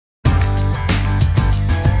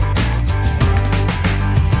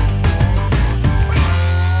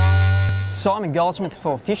Simon Goldsmith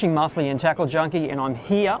for Fishing Monthly and Tackle Junkie, and I'm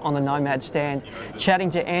here on the Nomad stand chatting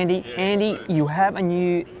to Andy. Andy, you have a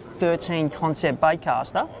new 13 Concept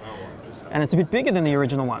Baitcaster, and it's a bit bigger than the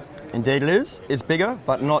original one. Indeed it is. It's bigger,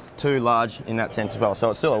 but not too large in that sense as well. So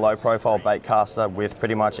it's still a low-profile baitcaster with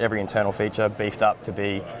pretty much every internal feature beefed up to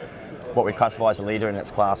be what we classify as a leader in its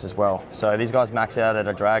class as well. So these guys max out at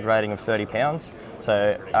a drag rating of 30 pounds.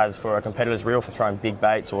 So as for a competitor's reel for throwing big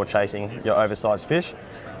baits or chasing your oversized fish,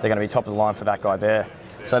 they're going to be top of the line for that guy there.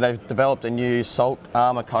 So they've developed a new Salt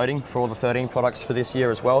Armour Coating for all the 13 products for this year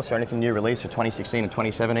as well. So anything new released for 2016 and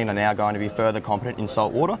 2017 are now going to be further competent in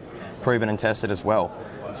salt water, proven and tested as well.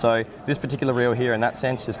 So this particular reel here in that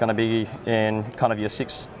sense is going to be in kind of your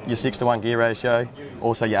 6 to 1 gear ratio,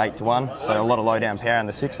 also your 8 to 1, so a lot of low down power in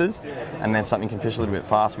the 6s, and then something can fish a little bit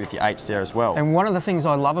faster with your 8s there as well. And one of the things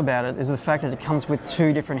I love about it is the fact that it comes with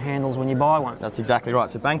 2 different handles when you buy one. That's exactly right.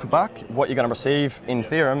 So bang for buck, what you're going to receive in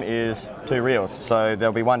theorem is 2 reels. So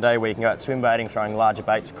there'll be one day where you can go out swim baiting, throwing larger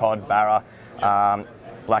baits, cod, barra,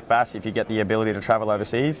 black bass if you get the ability to travel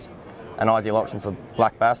overseas. An ideal option for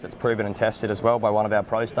black bass that's proven and tested as well by one of our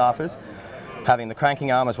pro staffers. Having the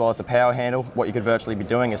cranking arm as well as the power handle, what you could virtually be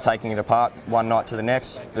doing is taking it apart one night to the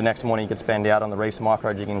next morning you could spend out on the reefs,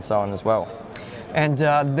 micro jigging and so on as well.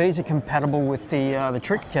 And these are compatible with the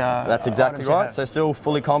trick That's exactly right, so still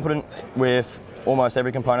fully competent with almost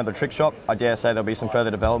every component of the trick shop. I dare say there'll be some further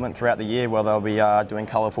development throughout the year where they'll be doing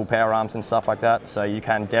colourful power arms and stuff like that, so you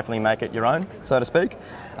can definitely make it your own, so to speak.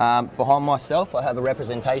 Behind myself I have a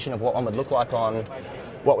representation of what one would look like on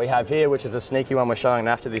what we have here, which is a sneaky one we're showing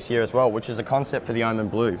after this year as well, which is a concept for the Omen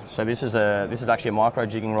Blue. So this is actually a micro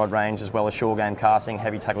jigging rod range as well as shore game casting,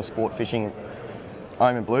 heavy tackle sport fishing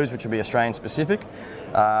Omen Blues, which would be Australian specific.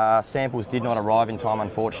 Samples did not arrive in time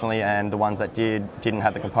unfortunately, and the ones that didn't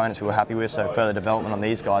have the components we were happy with, so further development on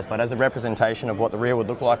these guys. But as a representation of what the reel would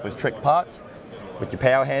look like with trick parts, with your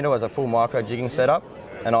power handle as a full micro jigging setup,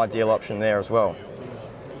 an ideal option there as well.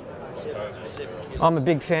 I'm a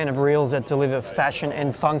big fan of reels that deliver fashion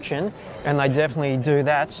and function, and they definitely do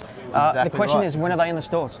that. The question is, when are they in the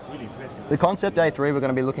stores? The Concept A3 we're going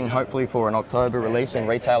to be looking hopefully for an October release in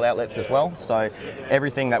retail outlets as well. So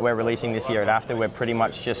everything that we're releasing this year at AFTA, we're pretty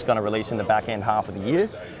much just going to release in the back end half of the year.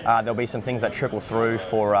 There'll be some things that trickle through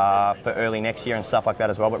for early next year and stuff like that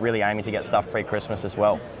as well, but really aiming to get stuff pre-Christmas as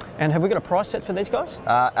well. And have we got a price set for these guys?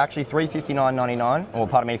 Actually $359.99, or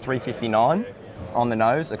pardon me, $359 on the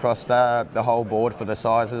nose across the whole board for the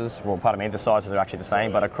sizes. Well, pardon me, the sizes are actually the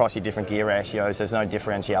same, but across your different gear ratios, there's no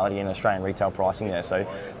differentiality in Australian retail pricing there. So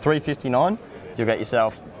 $359, you'll get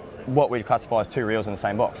yourself what we'd classify as 2 reels in the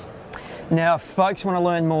same box. Now, if folks want to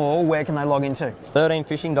learn more, where can they log into?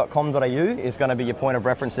 13fishing.com.au is going to be your point of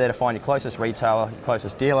reference there to find your closest retailer, your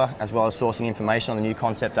closest dealer, as well as sourcing information on the new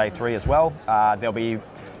Concept A3 as well. There'll be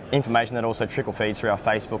information that also trickle feeds through our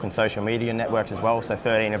Facebook and social media networks as well. So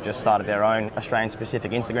 13 have just started their own Australian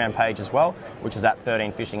specific Instagram page as well, which is at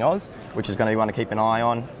 13fishingoz, which is going to be one to keep an eye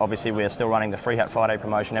on. Obviously we're still running the Free Hat Friday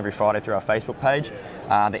promotion every Friday through our Facebook page.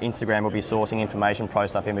 The Instagram will be sourcing information,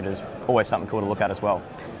 post up images, always something cool to look at as well.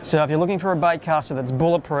 So if you're looking for a baitcaster that's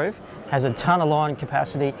bulletproof, has a ton of line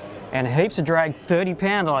capacity and heaps of drag, 30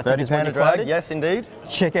 pounder I think is what you quoted. Yes indeed.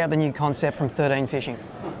 Check out the new concept from 13 Fishing.